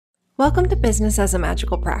Welcome to Business as a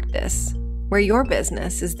Magical Practice, where your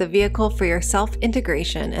business is the vehicle for your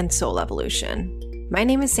self-integration and soul evolution. My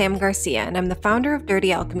name is Sam Garcia, and I'm the founder of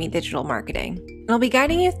Dirty Alchemy Digital Marketing. And I'll be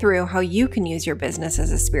guiding you through how you can use your business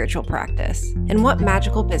as a spiritual practice and what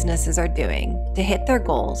magical businesses are doing to hit their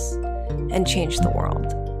goals and change the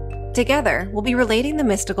world. Together, we'll be relating the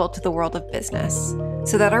mystical to the world of business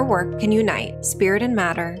so that our work can unite spirit and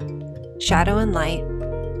matter, shadow and light,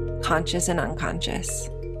 conscious and unconscious.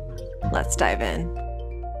 Let's dive in.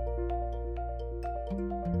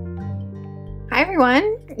 Hi,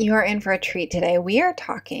 everyone. You are in for a treat today. We are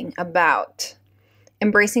talking about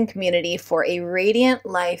embracing community for a radiant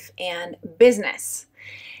life and business.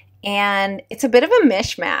 And it's a bit of a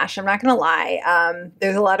mishmash, I'm not going to lie.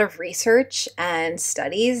 There's a lot of research and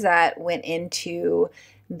studies that went into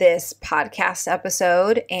this podcast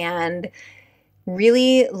episode and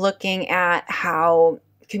really looking at how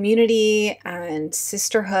community and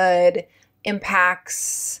sisterhood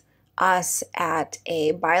impacts us at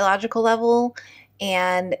a biological level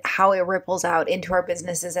and how it ripples out into our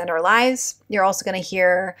businesses and our lives. You're also going to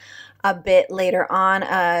hear a bit later on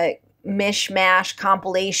a mishmash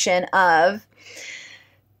compilation of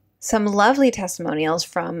some lovely testimonials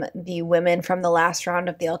from the women from the last round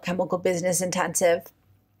of the Alchemical Business Intensive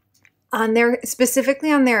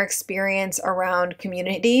specifically on their experience around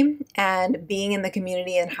community and being in the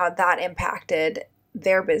community and how that impacted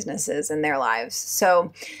their businesses and their lives.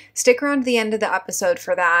 So stick around to the end of the episode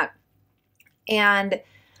for that. And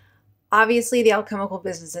obviously the Alchemical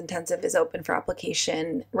Business Intensive is open for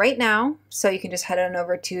application right now. So you can just head on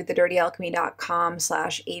over to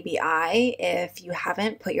thedirtyalchemy.com/ABI. If you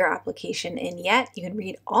haven't put your application in yet, you can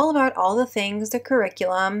read all about all the things, the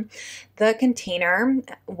curriculum, the container,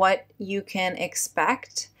 what you can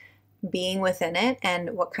expect being within it,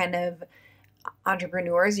 and what kind of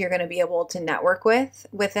entrepreneurs you're going to be able to network with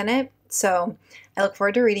within it. So I look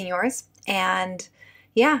forward to reading yours. And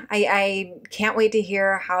yeah, I can't wait to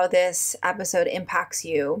hear how this episode impacts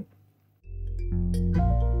you.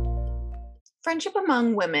 Friendship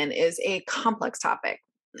among women is a complex topic.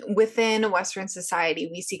 Within Western society,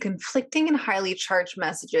 we see conflicting and highly charged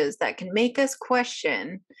messages that can make us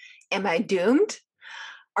question, am I doomed?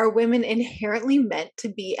 Are women inherently meant to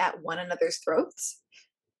be at one another's throats?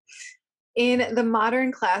 In the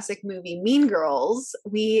modern classic movie Mean Girls,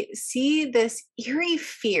 we see this eerie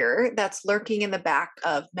fear that's lurking in the back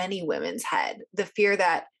of many women's head, the fear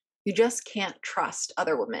that you just can't trust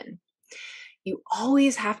other women. You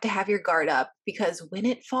always have to have your guard up because when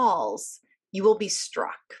it falls, you will be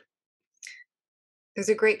struck. There's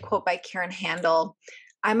a great quote by Handel.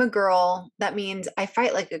 I'm a girl. That means I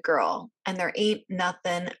fight like a girl, and there ain't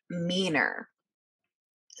nothing meaner.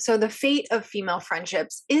 So the fate of female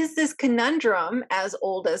friendships is this conundrum as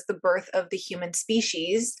old as the birth of the human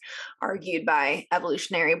species, argued by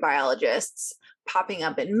evolutionary biologists, popping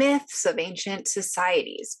up in myths of ancient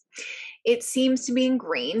societies. It seems to be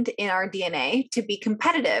ingrained in our DNA to be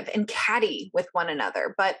competitive and catty with one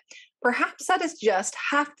another, but perhaps that is just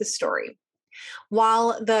half the story.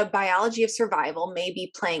 While the biology of survival may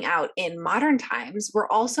be playing out in modern times, we're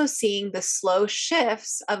also seeing the slow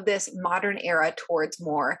shifts of this modern era towards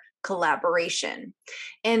more collaboration.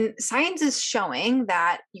 And science is showing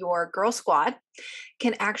that your girl squad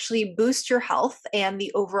can actually boost your health and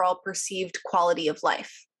the overall perceived quality of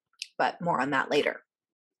life. But more on that later.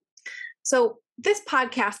 So this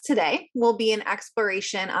podcast today will be an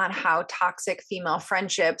exploration on how toxic female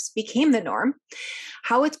friendships became the norm,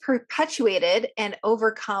 how it's perpetuated and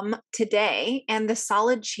overcome today, and the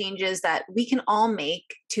solid changes that we can all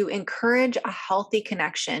make to encourage a healthy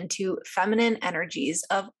connection to feminine energies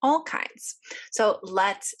of all kinds. So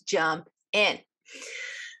let's jump in.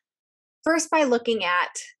 First, by looking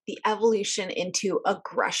at the evolution into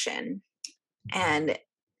aggression. And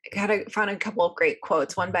found a couple of great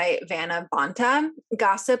quotes, one by Vanna Bonta.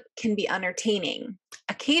 Gossip can be entertaining.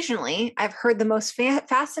 Occasionally, I've heard the most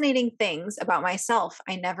fascinating things about myself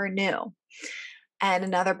I never knew. And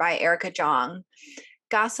another by Erica Jong.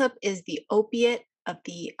 Gossip is the opiate of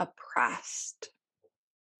the oppressed.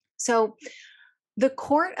 So the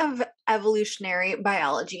court of evolutionary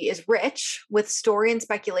biology is rich with story and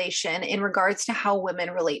speculation in regards to how women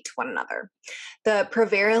relate to one another. The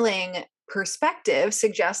prevailing perspective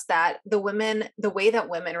suggests that the way that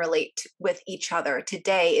women relate with each other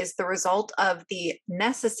today is the result of the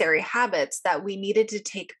necessary habits that we needed to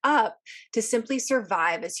take up to simply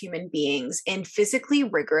survive as human beings in physically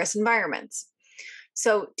rigorous environments.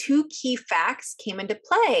 So two key facts came into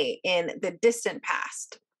play in the distant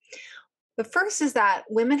past. The first is that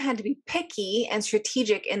women had to be picky and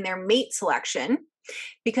strategic in their mate selection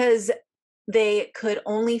because They could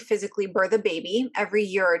only physically birth a baby every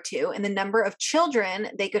year or two, and the number of children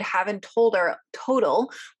they could have in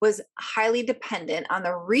total was highly dependent on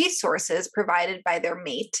the resources provided by their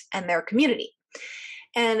mate and their community.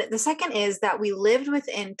 And the second is that we lived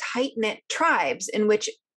within tight-knit tribes in which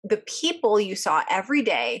the people you saw every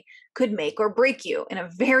day could make or break you in a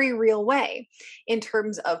very real way in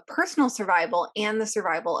terms of personal survival and the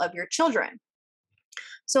survival of your children.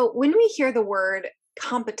 So when we hear the word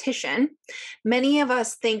competition, many of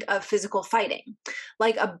us think of physical fighting,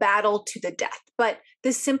 like a battle to the death, but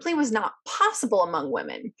this simply was not possible among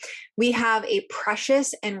women. We have a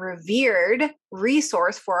precious and revered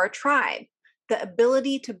resource for our tribe, the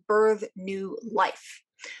ability to birth new life.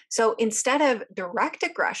 So instead of direct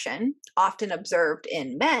aggression, often observed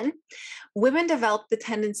in men, women developed the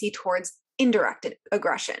tendency towards indirect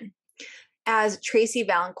aggression. As Tracy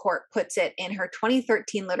Valancourt puts it in her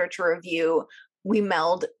 2013 literature review, we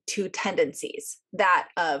meld two tendencies, that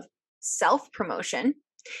of self-promotion,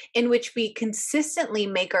 in which we consistently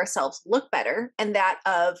make ourselves look better, and that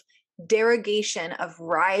of derogation of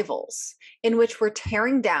rivals, in which we're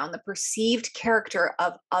tearing down the perceived character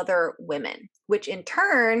of other women, which in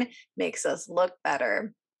turn makes us look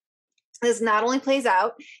better. This not only plays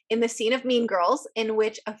out in the scene of Mean Girls, in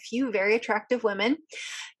which a few very attractive women,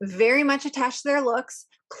 very much attached to their looks,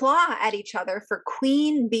 claw at each other for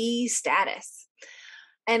queen bee status,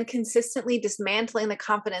 and consistently dismantling the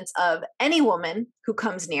confidence of any woman who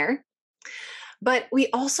comes near. But we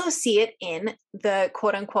also see it in the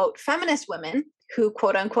quote unquote feminist women who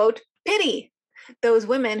quote unquote pity those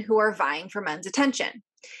women who are vying for men's attention,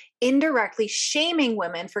 indirectly shaming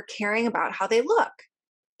women for caring about how they look.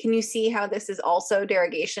 Can you see how this is also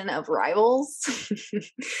derogation of rivals?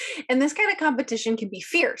 And this kind of competition can be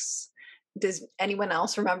fierce. Does anyone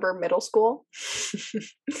else remember middle school?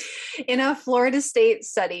 In a Florida State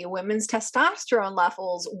study, women's testosterone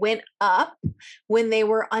levels went up when they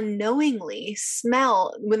unknowingly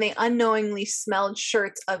smelled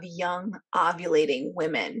shirts of young ovulating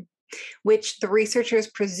women, which the researchers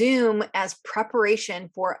presume as preparation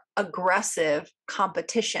for aggressive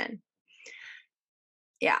competition.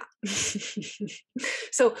 Yeah.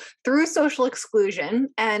 So through social exclusion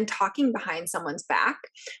and talking behind someone's back,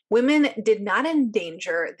 women did not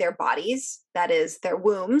endanger their bodies, that is, their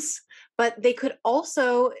wombs, but they could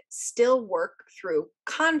also still work through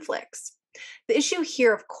conflicts. The issue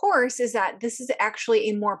here, of course, is that this is actually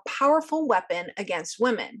a more powerful weapon against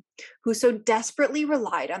women who so desperately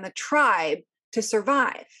relied on the tribe to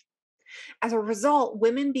survive. As a result,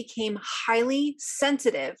 women became highly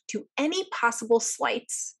sensitive to any possible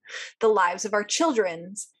slights. The lives of our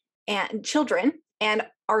children and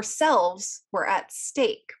ourselves were at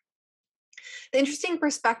stake. The interesting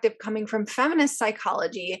perspective coming from feminist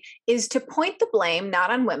psychology is to point the blame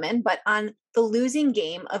not on women, but on the losing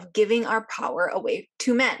game of giving our power away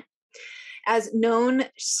to men. As Noam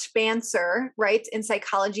Spencer writes in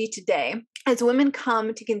Psychology Today, as women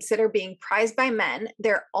come to consider being prized by men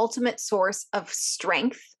their ultimate source of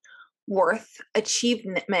strength, worth,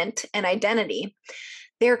 achievement, and identity,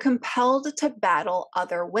 they are compelled to battle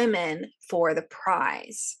other women for the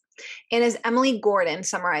prize. And as Emily Gordon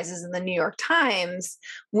summarizes in the New York Times,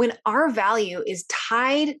 when our value is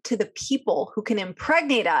tied to the people who can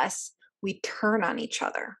impregnate us, we turn on each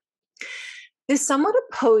other. This somewhat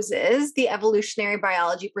opposes the evolutionary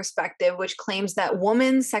biology perspective, which claims that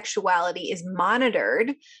woman's sexuality is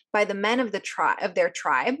monitored by the men of their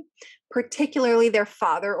tribe, particularly their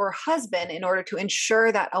father or husband, in order to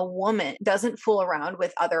ensure that a woman doesn't fool around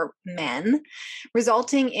with other men,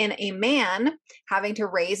 resulting in a man having to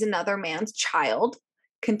raise another man's child,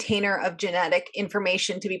 container of genetic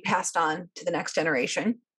information to be passed on to the next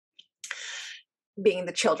generation. Being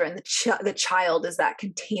the children, the child is that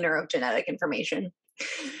container of genetic information.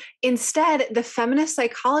 Instead, the feminist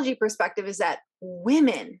psychology perspective is that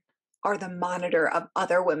women are the monitor of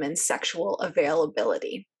other women's sexual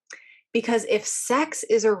availability. Because if sex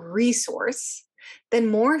is a resource,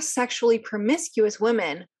 then more sexually promiscuous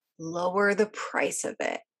women lower the price of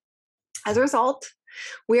it. As a result,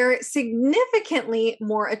 we're significantly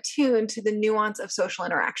more attuned to the nuance of social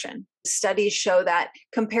interaction. Studies show that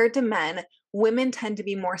compared to men, women tend to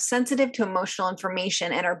be more sensitive to emotional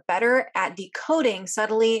information and are better at decoding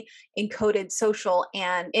subtly encoded social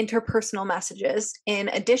and interpersonal messages. In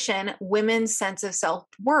addition, women's sense of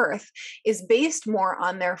self-worth is based more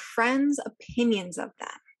on their friends' opinions of them.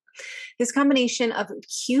 This combination of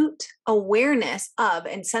acute awareness of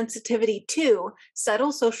and sensitivity to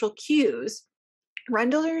subtle social cues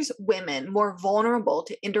renders women more vulnerable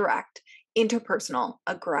to indirect interpersonal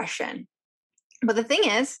aggression. But the thing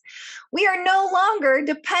is, we are no longer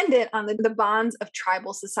dependent on the bonds of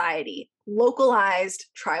tribal society, localized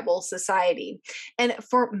tribal society. And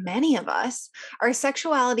for many of us, our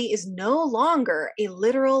sexuality is no longer a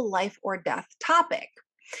literal life or death topic.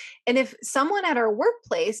 And if someone at our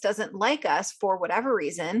workplace doesn't like us for whatever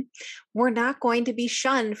reason, we're not going to be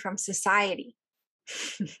shunned from society.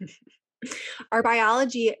 Our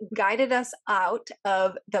biology guided us out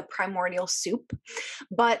of the primordial soup,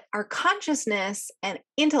 but our consciousness and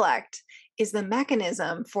intellect is the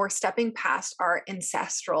mechanism for stepping past our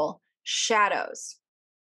ancestral shadows.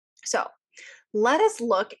 So let us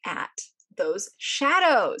look at those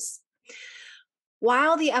shadows.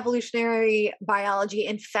 While the evolutionary biology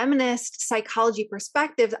and feminist psychology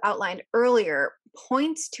perspectives outlined earlier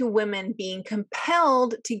points to women being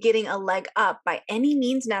compelled to getting a leg up by any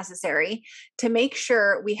means necessary to make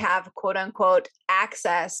sure we have quote unquote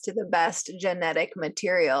access to the best genetic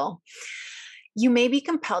material, you may be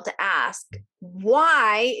compelled to ask,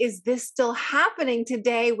 why is this still happening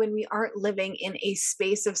today when we aren't living in a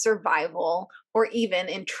space of survival or even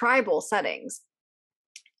in tribal settings?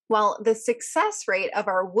 Well, the success rate of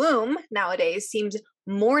our womb nowadays seems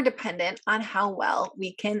more dependent on how well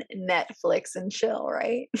we can Netflix and chill,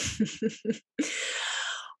 right?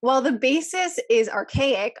 While the basis is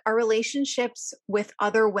archaic, our relationships with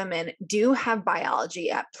other women do have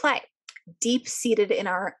biology at play, deep seated in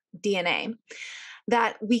our DNA,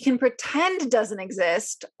 that we can pretend doesn't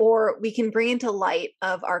exist, or we can bring into light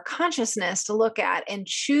of our consciousness to look at and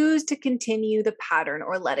choose to continue the pattern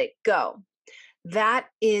or let it go. That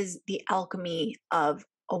is the alchemy of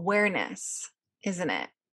awareness, isn't it?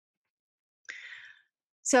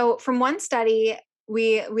 So, from one study,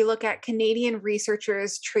 we look at Canadian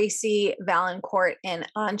researchers Tracy Valancourt and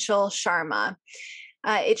Anshul Sharma.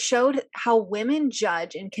 It showed how women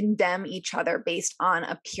judge and condemn each other based on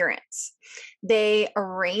appearance. They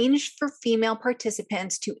arranged for female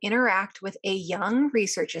participants to interact with a young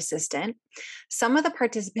research assistant. Some of the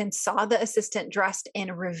participants saw the assistant dressed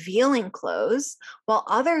in revealing clothes, while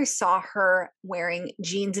others saw her wearing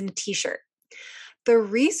jeans and a t-shirt. The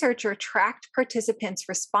researcher tracked participants'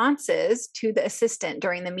 responses to the assistant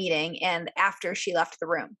during the meeting and after she left the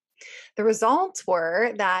room. The results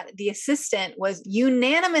were that the assistant was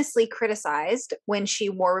unanimously criticized when she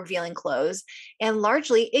wore revealing clothes and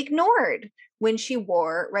largely ignored when she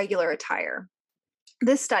wore regular attire.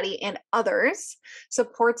 This study and others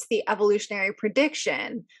supports the evolutionary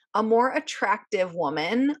prediction: a more attractive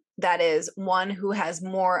woman, that is, one who has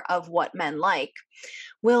more of what men like,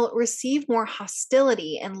 will receive more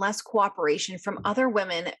hostility and less cooperation from other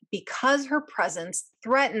women because her presence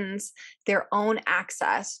threatens their own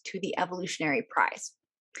access to the evolutionary prize.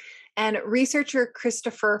 And researcher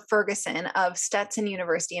Christopher Ferguson of Stetson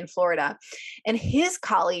University in Florida and his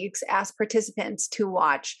colleagues asked participants to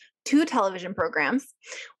watch 2 television programs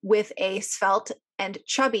with a svelte and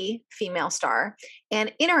chubby female star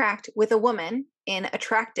and interact with a woman in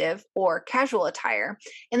attractive or casual attire.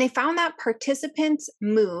 And they found that participants'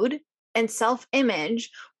 mood and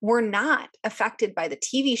self-image were not affected by the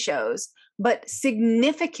TV shows, but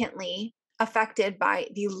significantly affected by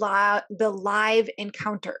the live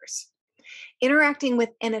encounters. Interacting with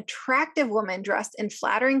an attractive woman dressed in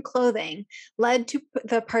flattering clothing led to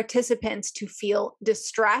the participants to feel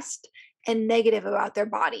distressed and negative about their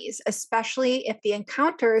bodies, especially if the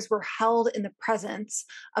encounters were held in the presence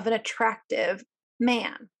of an attractive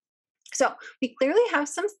man. So we clearly have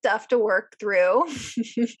some stuff to work through,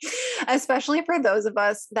 especially for those of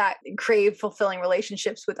us that crave fulfilling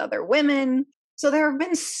relationships with other women. So there have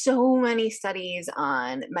been so many studies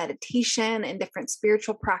on meditation and different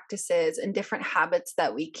spiritual practices and different habits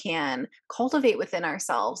that we can cultivate within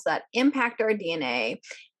ourselves that impact our DNA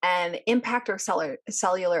and impact our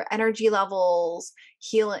cellular energy levels,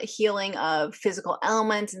 healing of physical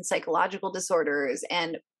ailments and psychological disorders,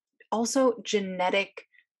 and also genetic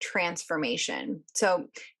transformation. So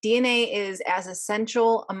DNA is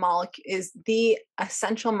the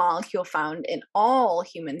essential molecule found in all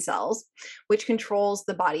human cells, which controls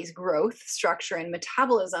the body's growth, structure, and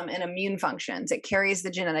metabolism and immune functions. It carries the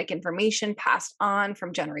genetic information passed on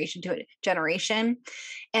from generation to generation.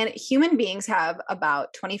 And human beings have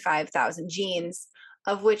about 25,000 genes,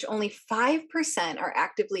 of which only 5% are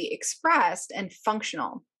actively expressed and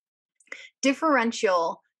functional.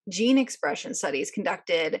 Differential gene expression studies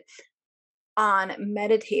conducted on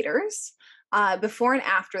meditators before and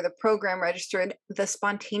after the program registered the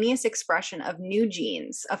spontaneous expression of new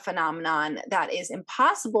genes, a phenomenon that is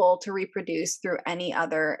impossible to reproduce through any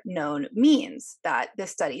other known means that this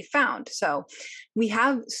study found. So we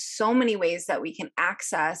have so many ways that we can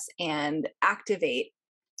access and activate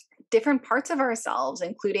different parts of ourselves,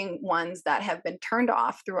 including ones that have been turned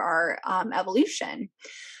off through our evolution.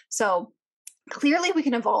 So, clearly, we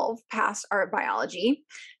can evolve past our biology,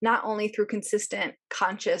 not only through consistent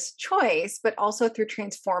conscious choice, but also through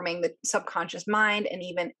transforming the subconscious mind and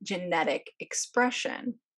even genetic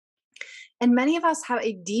expression. And many of us have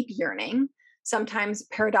a deep yearning, sometimes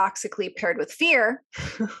paradoxically paired with fear,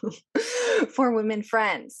 for women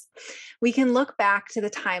friends. We can look back to the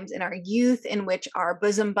times in our youth in which our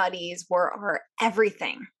bosom buddies were our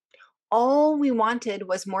everything. All we wanted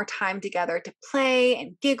was more time together to play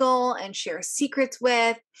and giggle and share secrets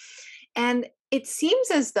with. And it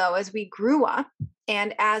seems as though as we grew up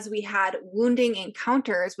and as we had wounding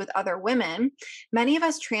encounters with other women, many of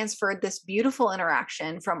us transferred this beautiful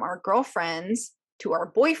interaction from our girlfriends to our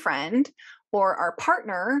boyfriend or our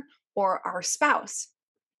partner or our spouse,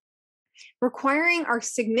 requiring our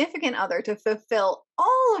significant other to fulfill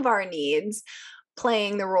all of our needs,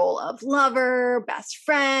 playing the role of lover, best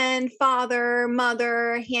friend, father,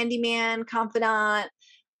 mother, handyman, confidant.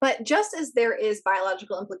 But just as there is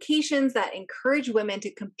biological implications that encourage women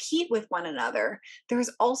to compete with one another, there's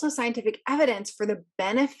also scientific evidence for the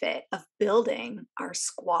benefit of building our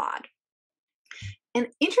squad. An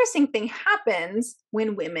interesting thing happens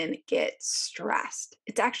when women get stressed.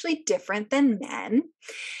 It's actually different than men.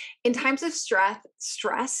 In times of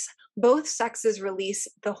stress, both sexes release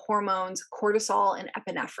the hormones cortisol and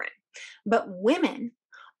epinephrine, but women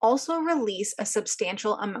also release a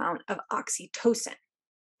substantial amount of oxytocin.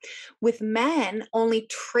 With men, only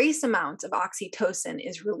trace amounts of oxytocin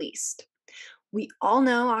is released. We all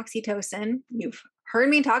know oxytocin. You've heard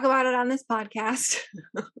me talk about it on this podcast.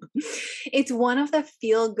 It's one of the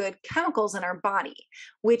feel-good chemicals in our body,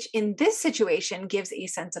 which in this situation gives a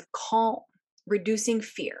sense of calm, reducing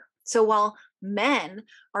fear. So while men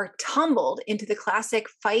are tumbled into the classic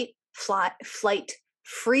fight, flight,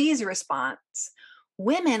 freeze response,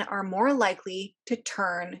 women are more likely to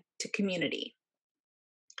turn to community.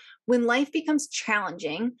 When life becomes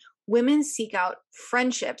challenging, women seek out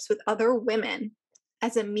friendships with other women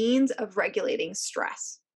as a means of regulating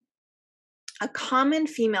stress. A common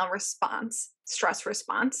female stress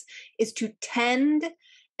response, is to tend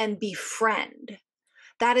and befriend.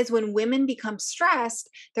 That is, when women become stressed,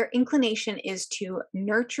 their inclination is to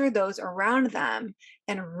nurture those around them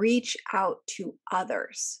and reach out to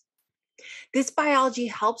others. This biology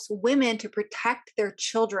helps women to protect their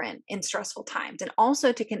children in stressful times and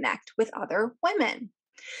also to connect with other women.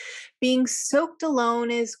 Being soaked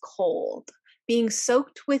alone is cold. Being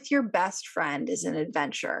soaked with your best friend is an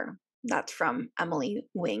adventure. That's from Emily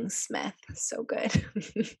Wing Smith. So good.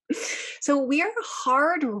 So we are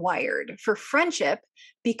hardwired for friendship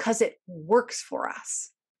because it works for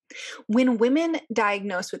us. When women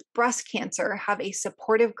diagnosed with breast cancer have a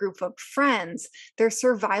supportive group of friends, their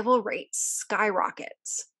survival rate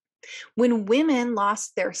skyrockets. When women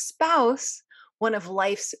lost their spouse, one of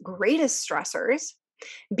life's greatest stressors,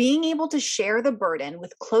 being able to share the burden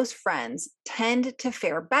with close friends tend to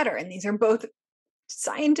fare better. And these are both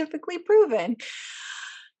scientifically proven.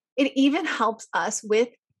 It even helps us with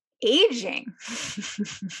aging.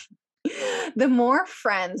 The more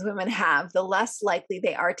friends women have, the less likely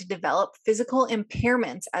they are to develop physical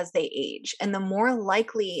impairments as they age, and the more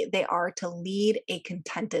likely they are to lead a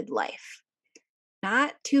contented life.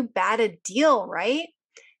 Not too bad a deal, right?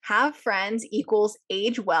 Have friends equals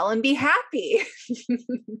age well and be happy.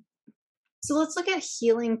 So let's look at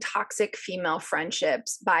healing toxic female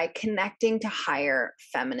friendships by connecting to higher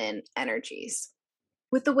feminine energies.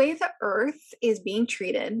 With the way the earth is being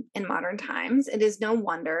treated in modern times, it is no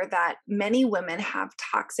wonder that many women have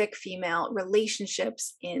toxic female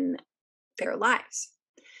relationships in their lives.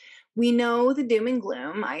 We know the doom and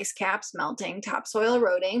gloom: ice caps melting, topsoil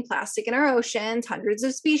eroding, plastic in our oceans, hundreds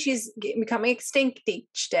of species becoming extinct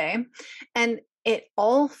each day. And it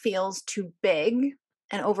all feels too big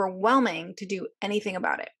and overwhelming to do anything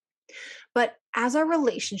about it. But as our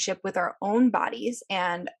relationship with our own bodies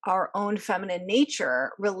and our own feminine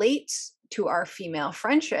nature relates to our female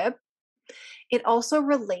friendship, it also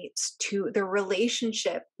relates to the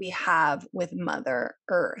relationship we have with Mother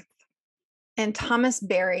Earth. And Thomas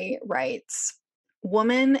Berry writes,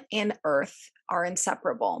 "Woman and earth are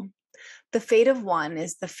inseparable. The fate of one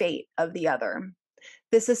is the fate of the other.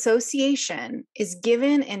 This association is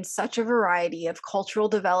given in such a variety of cultural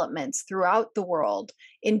developments throughout the world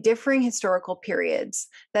in differing historical periods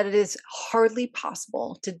that it is hardly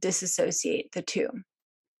possible to disassociate the two."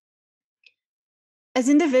 As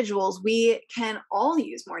individuals, we can all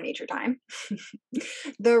use more nature time.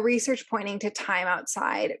 The research pointing to time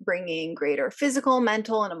outside bringing greater physical,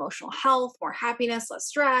 mental, and emotional health, more happiness, less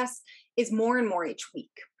stress, is more and more each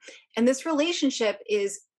week. And this relationship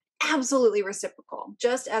is absolutely reciprocal,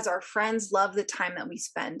 just as our friends love the time that we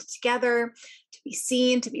spend together, to be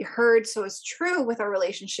seen, to be heard. So it's true with our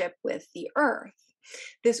relationship with the earth.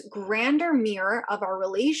 This grander mirror of our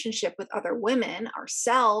relationship with other women,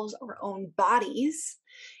 ourselves, our own bodies,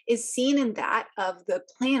 is seen in that of the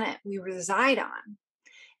planet we reside on.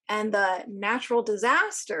 And the natural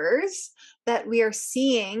disasters that we are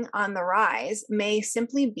seeing on the rise may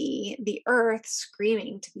simply be the earth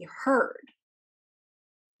screaming to be heard.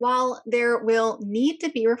 While there will need to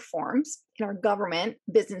be reforms in our government,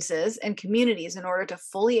 businesses, and communities in order to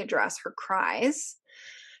fully address her cries,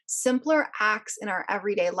 simpler acts in our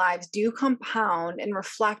everyday lives do compound and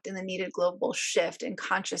reflect in the needed global shift in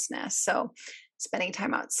consciousness. So, spending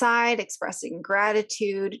time outside, expressing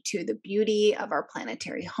gratitude to the beauty of our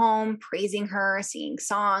planetary home, praising her, singing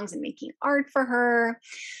songs, and making art for her,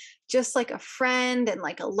 just like a friend and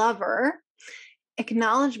like a lover,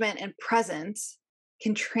 acknowledgement and presence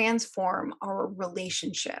can transform our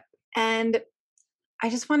relationship. And I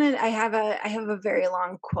have a very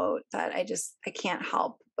long quote that I can't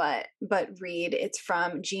help but read. It's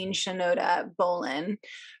from Jean Shinoda Bolin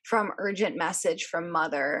from Urgent Message from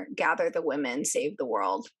Mother, Gather the Women, Save the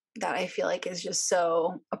World, that I feel like is just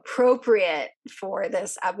so appropriate for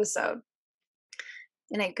this episode.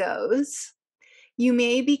 And it goes, you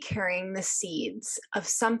may be carrying the seeds of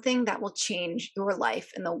something that will change your life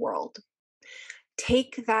in the world.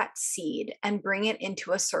 Take that seed and bring it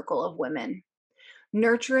into a circle of women.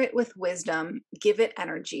 Nurture it with wisdom, give it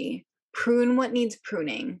energy, prune what needs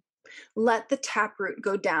pruning. Let the taproot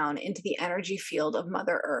go down into the energy field of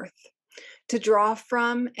Mother Earth to draw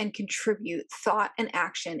from and contribute thought and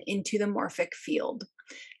action into the morphic field,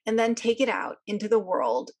 and then take it out into the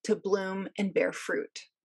world to bloom and bear fruit.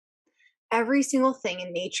 Every single thing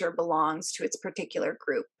in nature belongs to its particular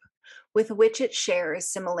group, with which it shares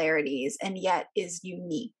similarities and yet is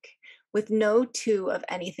unique, with no two of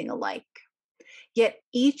anything alike. Yet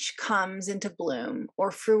each comes into bloom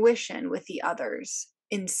or fruition with the others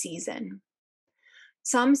in season.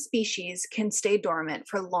 Some species can stay dormant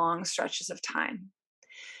for long stretches of time,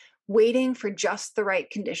 waiting for just the right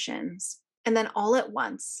conditions, and then all at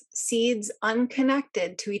once, seeds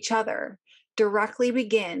unconnected to each other directly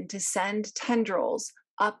begin to send tendrils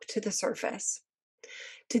up to the surface.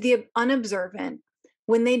 To the unobservant,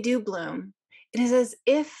 when they do bloom, it is as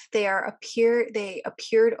if they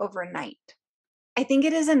appeared overnight. I think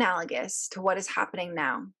it is analogous to what is happening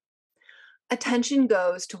now. Attention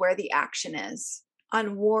goes to where the action is,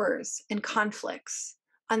 on wars and conflicts,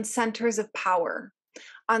 on centers of power,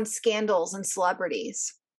 on scandals and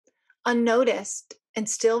celebrities. Unnoticed and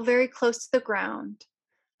still very close to the ground,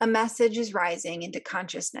 a message is rising into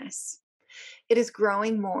consciousness. It is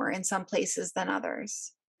growing more in some places than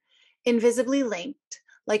others. Invisibly linked,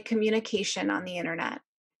 like communication on the internet,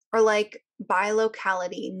 or like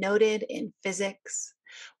bilocality noted in physics,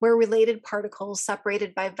 where related particles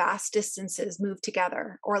separated by vast distances move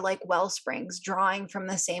together, or like well springs drawing from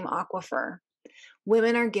the same aquifer.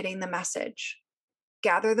 Women are getting the message.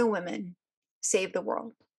 Gather the women, save the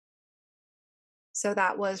world. So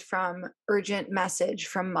that was from Urgent Message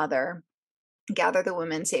from Mother, Gather the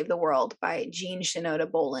Women, Save the World by Jean Shinoda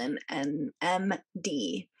Bolin and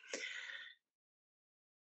MD.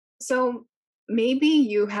 So maybe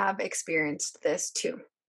you have experienced this too.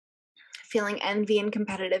 Feeling envy and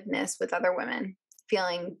competitiveness with other women,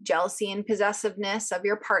 feeling jealousy and possessiveness of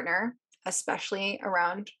your partner, especially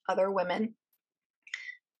around other women.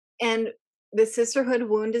 And the sisterhood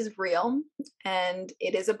wound is real, and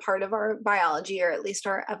it is a part of our biology, or at least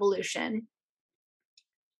our evolution.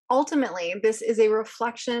 Ultimately, this is a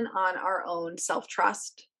reflection on our own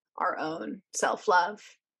self-trust, our own self-love,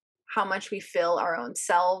 how much we fill our own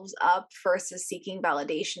selves up versus seeking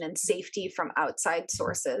validation and safety from outside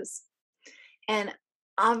sources. And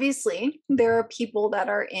obviously, there are people that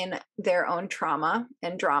are in their own trauma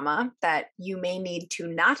and drama that you may need to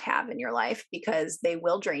not have in your life because they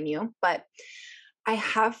will drain you. But I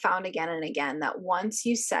have found again and again that once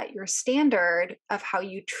you set your standard of how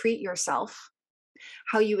you treat yourself,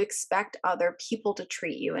 how you expect other people to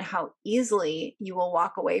treat you, and how easily you will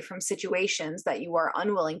walk away from situations that you are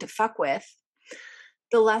unwilling to fuck with,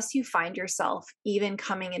 the less you find yourself even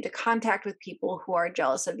coming into contact with people who are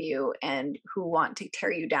jealous of you and who want to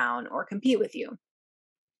tear you down or compete with you.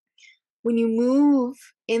 When you move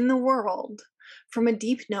in the world from a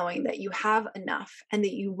deep knowing that you have enough and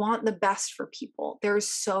that you want the best for people, there is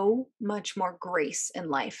so much more grace in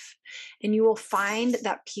life, and you will find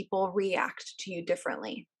that people react to you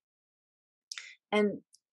differently. And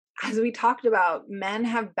as we talked about, men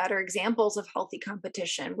have better examples of healthy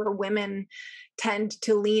competition where women tend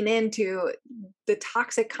to lean into the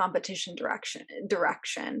toxic competition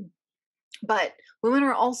direction. But women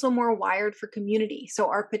are also more wired for community. So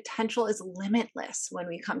our potential is limitless when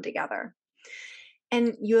we come together.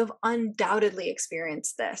 And you have undoubtedly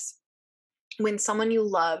experienced this. When someone you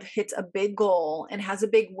love hits a big goal and has a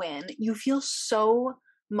big win, you feel so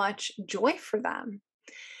much joy for them.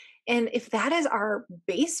 And if that is our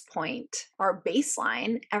base point, our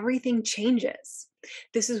baseline, everything changes.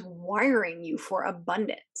 This is wiring you for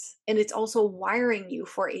abundance, and it's also wiring you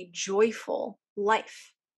for a joyful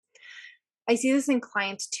life. I see this in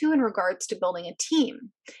clients too in regards to building a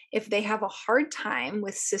team. If they have a hard time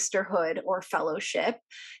with sisterhood or fellowship,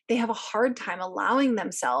 they have a hard time allowing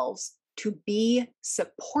themselves to be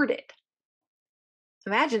supported.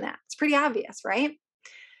 Imagine that. It's pretty obvious, right?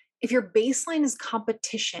 If your baseline is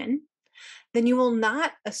competition, then you will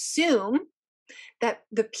not assume that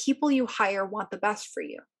the people you hire want the best for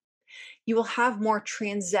you. You will have more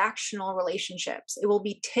transactional relationships. It will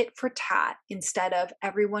be tit for tat instead of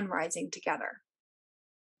everyone rising together.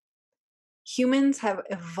 Humans have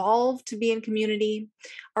evolved to be in community.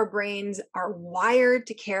 Our brains are wired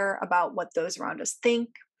to care about what those around us think.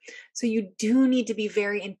 So you do need to be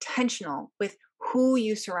very intentional with who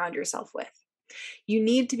you surround yourself with. You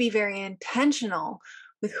need to be very intentional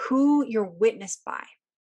with who you're witnessed by.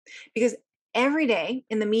 Because every day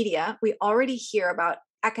in the media, we already hear about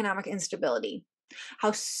economic instability,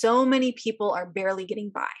 how so many people are barely getting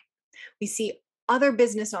by. We see other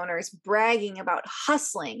business owners bragging about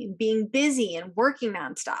hustling and being busy and working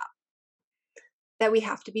nonstop, that we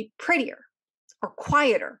have to be prettier or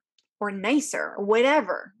quieter or nicer or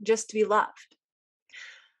whatever just to be loved.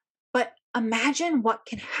 But imagine what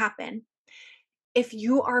can happen if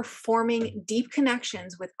you are forming deep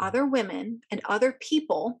connections with other women and other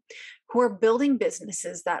people who are building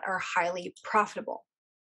businesses that are highly profitable,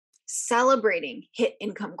 celebrating hit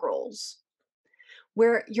income goals,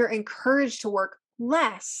 where you're encouraged to work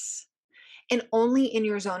less and only in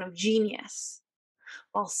your zone of genius,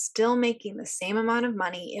 while still making the same amount of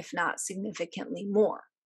money, if not significantly more.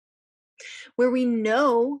 Where we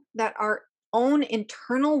know that our own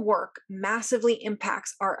internal work massively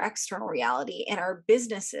impacts our external reality and our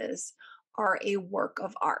businesses are a work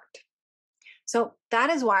of art. So that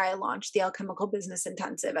is why I launched the Alchemical Business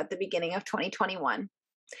Intensive at the beginning of 2021.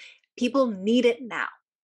 People need it now.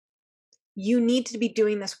 You need to be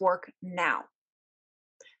doing this work now.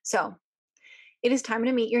 So it is time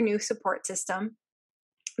to meet your new support system.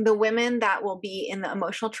 The women that will be in the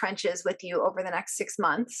emotional trenches with you over the next 6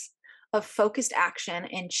 months of focused action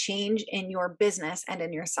and change in your business and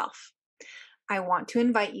in yourself. I want to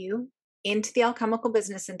invite you into the Alchemical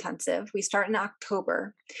Business Intensive. We start in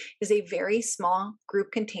October. It is a very small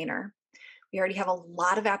group container. We already have a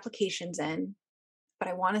lot of applications in, but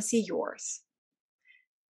I want to see yours.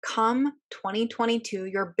 Come 2022,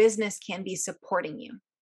 your business can be supporting you,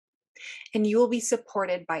 and you will be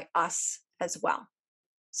supported by us as well.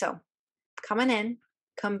 So come on in,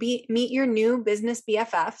 meet your new business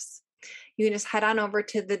BFFs. You can just head on over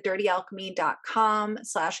to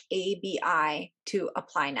thedirtyalchemy.com/ABI to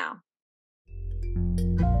apply now.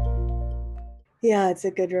 Yeah, it's a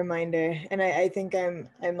good reminder. And I think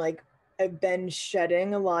I've been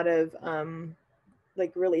shedding a lot of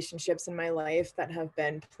like relationships in my life that have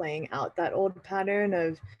been playing out that old pattern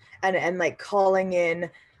of and like calling in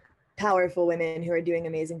powerful women who are doing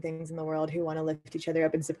amazing things in the world, who want to lift each other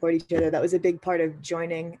up and support each other. That was a big part of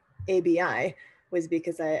joining ABI, was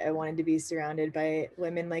because I wanted to be surrounded by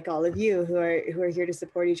women like all of you who are here to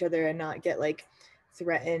support each other and not get like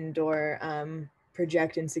threatened or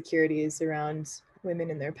project insecurities around women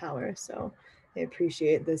in their power. So I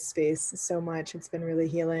appreciate this space so much. It's been really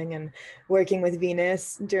healing, and working with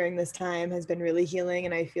Venus during this time has been really healing.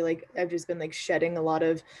 And I feel like I've just been like shedding a lot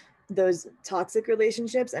of those toxic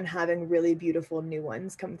relationships and having really beautiful new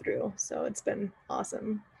ones come through. So it's been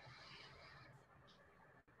awesome.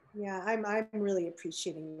 Yeah, I'm really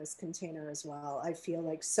appreciating this container as well. I feel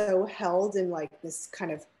like so held in like this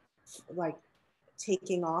kind of like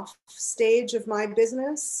taking off stage of my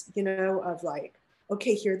business, you know, of like,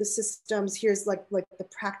 okay, here are the systems, here's like the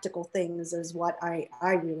practical things is what I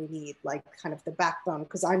really need, like kind of the backbone,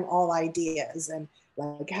 because I'm all ideas, and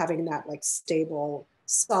like having that like stable,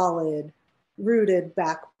 solid, rooted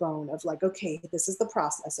backbone of like, okay, this is the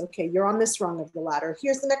process. Okay, you're on this rung of the ladder.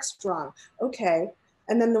 Here's the next rung. Okay.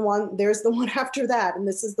 And then there's the one after that. And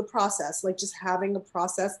this is the process, like just having a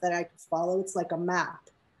process that I can follow. It's like a map.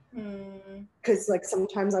 Because like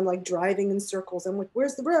sometimes I'm like driving in circles. I'm like,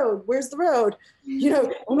 where's the road? Where's the road? You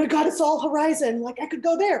know, oh my God, it's all horizon. Like I could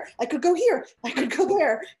go there. I could go here. I could go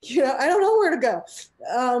there. You know, I don't know where to go.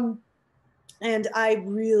 And I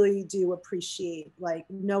really do appreciate like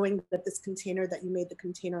knowing that this container, that you made the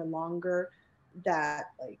container longer,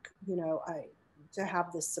 that like, you know, to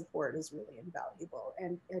have this support is really invaluable,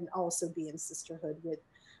 and also be in sisterhood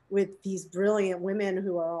with these brilliant women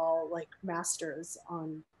who are all like masters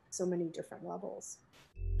on so many different levels.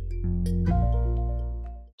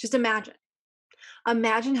 Just imagine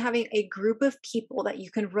having a group of people that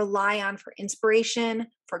you can rely on for inspiration,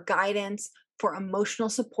 for guidance, for emotional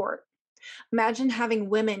support. Imagine having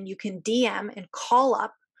women you can DM and call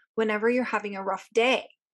up whenever you're having a rough day.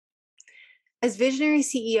 As visionary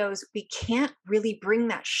CEOs, we can't really bring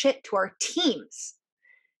that shit to our teams.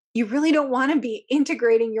 You really don't want to be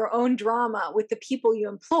integrating your own drama with the people you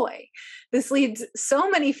employ. This leads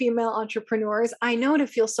so many female entrepreneurs I know to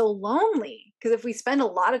feel so lonely, because if we spend a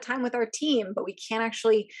lot of time with our team, but we can't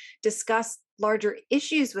actually discuss larger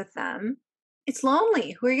issues with them, it's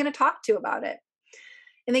lonely. Who are you going to talk to about it?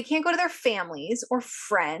 And they can't go to their families or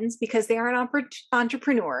friends because they aren't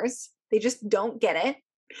entrepreneurs. They just don't get it.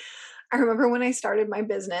 I remember when I started my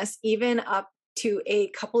business, even up to a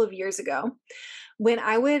couple of years ago, when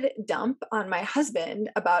I would dump on my husband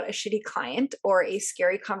about a shitty client or a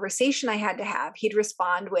scary conversation I had to have, he'd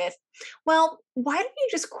respond with, well, why don't you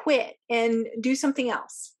just quit and do something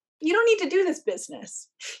else? You don't need to do this business.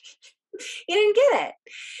 He didn't get it.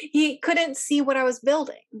 He couldn't see what I was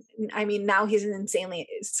building. I mean, now he's insanely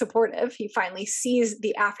supportive. He finally sees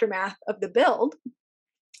the aftermath of the build.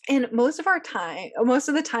 And most of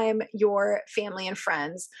the time, your family and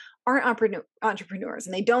friends aren't entrepreneurs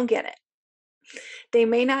and they don't get it. They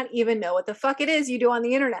may not even know what the fuck it is you do on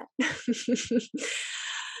the internet.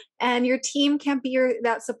 And your team can't be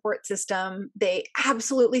that support system. They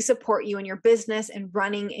absolutely support you in your business and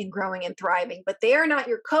running and growing and thriving, but they are not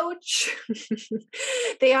your coach.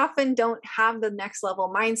 They often don't have the next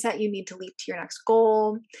level mindset you need to leap to your next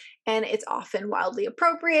goal. And it's often wildly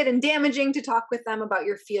appropriate and damaging to talk with them about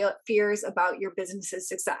your fears about your business's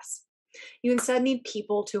success. You instead need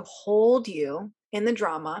people to hold you in the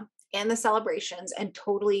drama and the celebrations and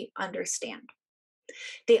totally understand.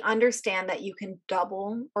 They understand that you can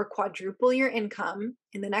double or quadruple your income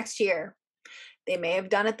in the next year. They may have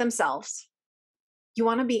done it themselves. You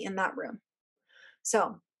want to be in that room.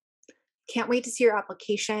 So, can't wait to see your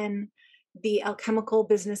application. The Alchemical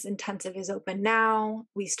Business Intensive is open now.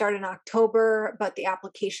 We start in October, but the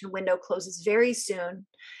application window closes very soon.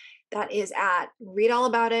 That is read all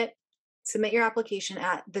about it. Submit your application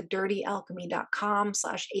at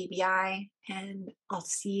thedirtyalchemy.com/ABI, and I'll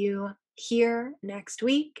see you here next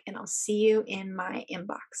week, and I'll see you in my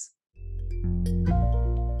inbox.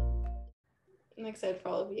 I'm excited for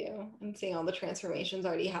all of you and seeing all the transformations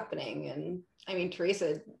already happening. And I mean,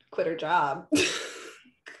 Teresa quit her job.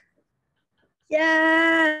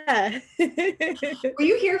 Yeah. Were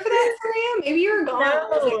you here for that, Saria? Maybe you were gone.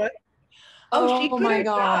 No. She quit my her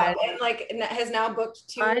God. job and like has now booked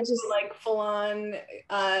two like full on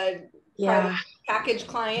private package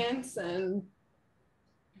clients, and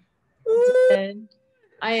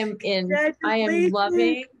I am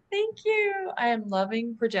loving, thank you. I am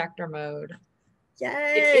loving projector mode.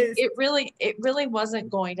 Yes. It really wasn't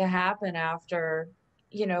going to happen after,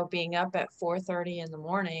 being up at 4:30 in the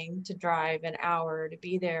morning to drive an hour to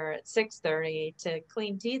be there at 6:30 to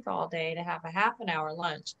clean teeth all day, to have a half an hour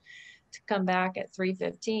lunch, to come back at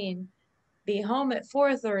 3:15, be home at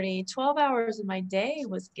 4:30. 12 hours of my day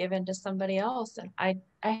was given to somebody else, and I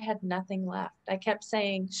had nothing left. I kept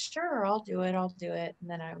saying, sure, I'll do it. And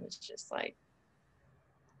then I was just like,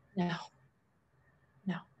 no.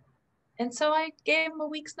 And so I gave him a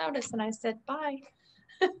week's notice and I said, bye.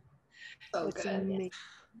 so good.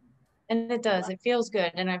 And it does, it feels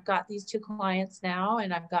good. And I've got these 2 clients now,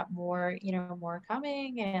 and I've got more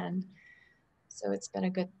coming. And so it's been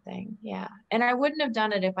a good thing. Yeah. And I wouldn't have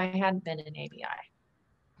done it if I hadn't been in ABI.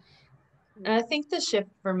 And I think the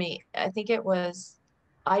shift for me, I think it was,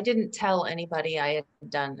 I didn't tell anybody I had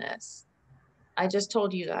done this. I just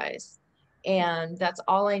told you guys. And that's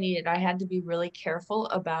all I needed. I had to be really careful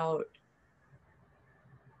about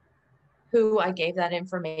who I gave that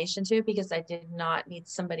information to, because I did not need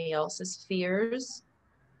somebody else's fears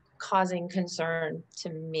causing concern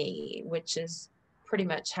to me, which is pretty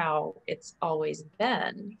much how it's always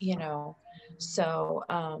been, So,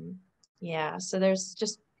 so there's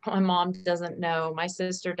just, my mom doesn't know, my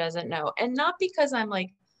sister doesn't know. And not because I'm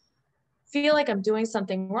like, feel like I'm doing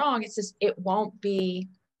something wrong. It's just, it won't be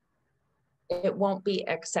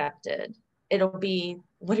accepted. it'll be,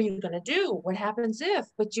 what are you going to do? What happens if,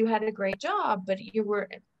 but you had a great job, but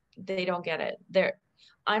they don't get it.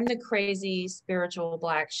 I'm the crazy spiritual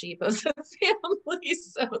black sheep of the family,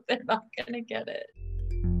 so they're not going to get it.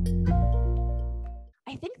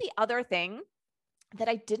 I think the other thing that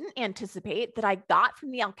I didn't anticipate that I got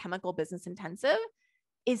from the Alchemical Business Intensive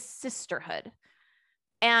is sisterhood.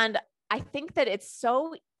 And I think that it's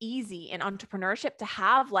so easy in entrepreneurship to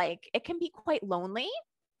have, like, it can be quite lonely.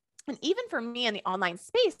 And even for me in the online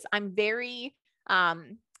space, I'm very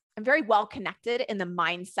well connected in the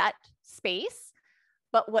mindset space.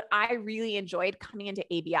 But what I really enjoyed coming into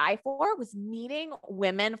ABI for was meeting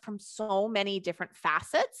women from so many different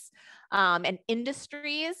facets and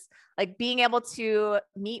industries, like being able to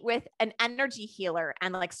meet with an energy healer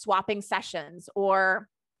and like swapping sessions. Or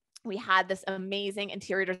we had this amazing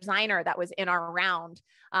interior designer that was in our round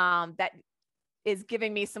that is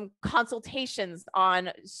giving me some consultations on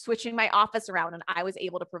switching my office around, and I was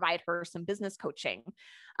able to provide her some business coaching.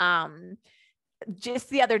 Just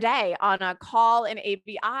the other day on a call in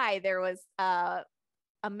ABI, there was a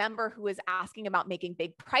member who was asking about making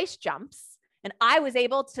big price jumps. And I was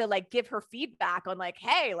able to like give her feedback on like,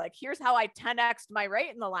 hey, like, here's how I 10x'd my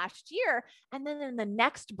rate in the last year. And then in the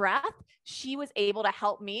next breath, she was able to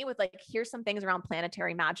help me with like, here's some things around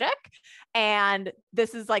planetary magic. And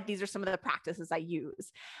this is like, these are some of the practices I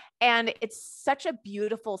use. And it's such a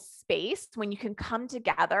beautiful space when you can come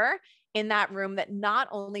together in that room that not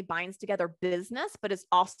only binds together business, but is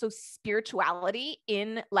also spirituality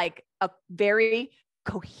in like a very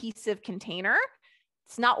cohesive container.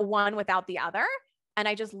 It's not one without the other. And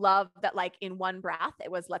I just love that, like, in one breath,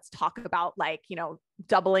 it was, let's talk about like, you know,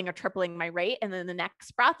 doubling or tripling my rate. And then the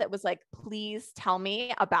next breath, it was like, please tell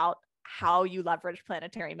me about how you leverage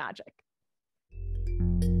planetary magic.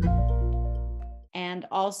 And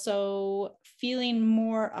also feeling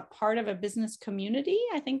more a part of a business community.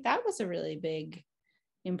 I think that was a really big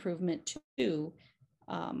improvement too.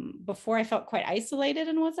 Before I felt quite isolated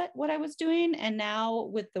in what I was doing. And now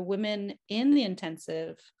with the women in the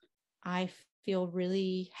intensive, I feel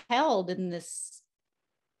really held in this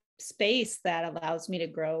space that allows me to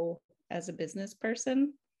grow as a business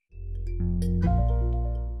person.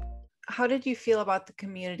 How did you feel about the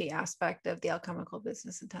community aspect of the Alchemical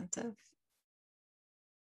Business Intensive?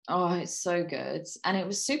 Oh, it's so good. And it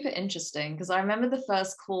was super interesting because I remember the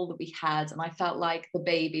first call that we had and I felt like the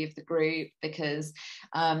baby of the group because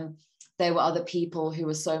there were other people who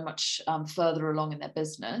were so much further along in their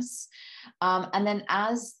business. And then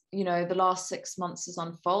as, you know, the last 6 months has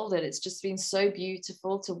unfolded, it's just been so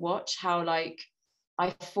beautiful to watch how like I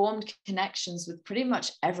formed connections with pretty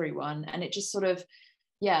much everyone. And it just sort of,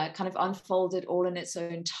 kind of unfolded all in its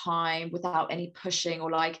own time without any pushing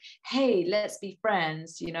or like, hey, let's be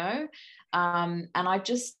friends, you know? And I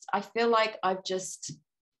feel like I've just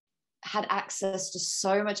had access to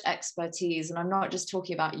so much expertise. And I'm not just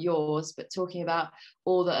talking about yours, but talking about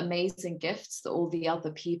all the amazing gifts that all the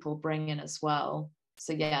other people bring in as well.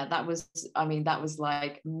 So yeah, that was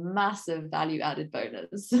like massive value added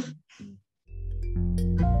bonus.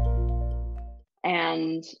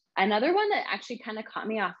 And another one that actually kind of caught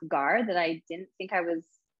me off guard that I didn't think I was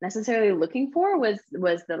necessarily looking for was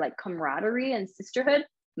the like camaraderie and sisterhood.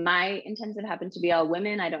 My intensive happened to be all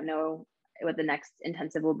women. I don't know what the next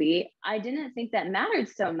intensive will be. I didn't think that mattered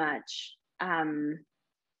so much. I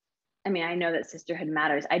mean, I know that sisterhood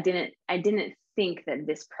matters. I didn't think that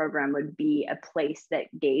this program would be a place that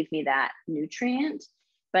gave me that nutrient,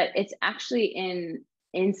 but it's actually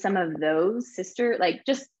in some of those like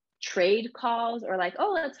just trade calls or like,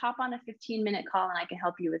 oh, let's hop on a 15-minute call and I can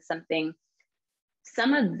help you with something.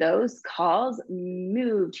 Some of those calls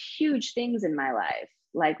moved huge things in my life.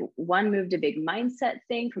 Like one moved a big mindset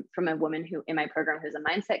thing from a woman who in my program who's a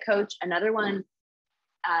mindset coach. Another one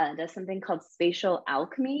does something called spatial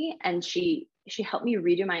alchemy, and she helped me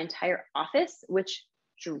redo my entire office, which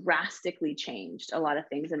drastically changed a lot of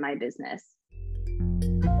things in my business.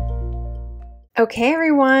 Okay,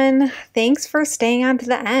 everyone, thanks for staying on to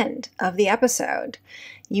the end of the episode.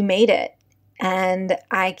 You made it, and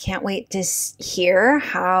I can't wait to hear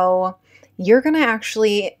how you're going to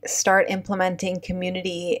actually start implementing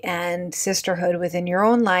community and sisterhood within your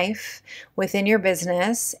own life, within your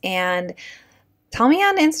business, and tell me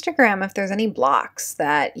on Instagram if there's any blocks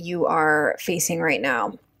that you are facing right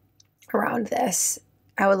now around this.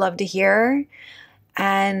 I would love to hear.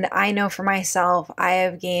 And I know for myself, I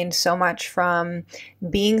have gained so much from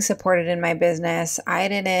being supported in my business. I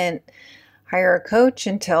didn't hire a coach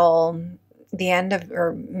until the end of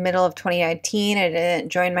or middle of 2019. I didn't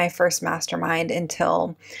join my first mastermind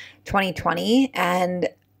until 2020. And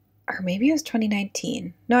or maybe it was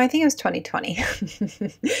 2019. No, I think it was 2020,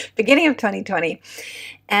 beginning of 2020.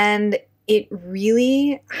 And it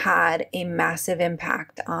really had a massive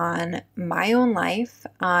impact on my own life,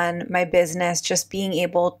 on my business, just being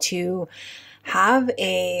able to have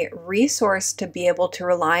a resource to be able to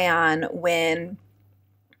rely on when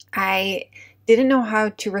I didn't know how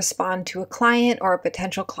to respond to a client or a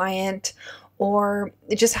potential client, or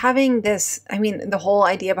just having this. I mean, the whole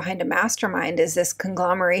idea behind a mastermind is this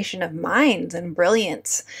conglomeration of minds and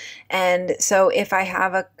brilliance. And so if I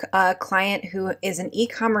have a client who is an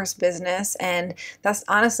e-commerce business, and that's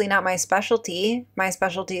honestly not my specialty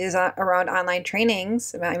is around online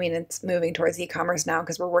trainings. I mean, it's moving towards e-commerce now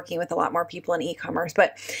because we're working with a lot more people in e-commerce,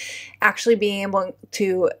 but actually being able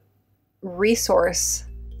to resource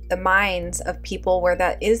the minds of people where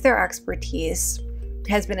that is their expertise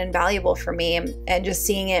has been invaluable for me. And just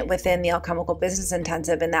seeing it within the Alchemical Business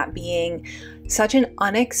Intensive, and that being such an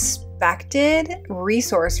unexpected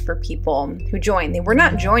resource for people who join. They were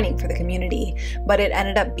not joining for the community, but it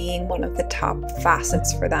ended up being one of the top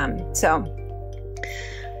facets for them. So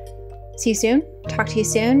see you soon. Talk to you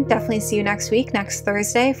soon. Definitely see you next week, next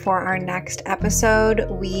Thursday, for our next episode.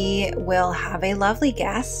 We will have a lovely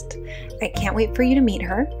guest. I can't wait for you to meet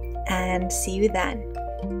her, and see you then.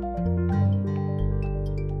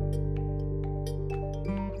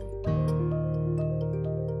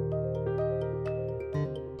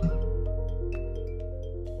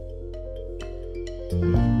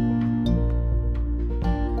 Thank you.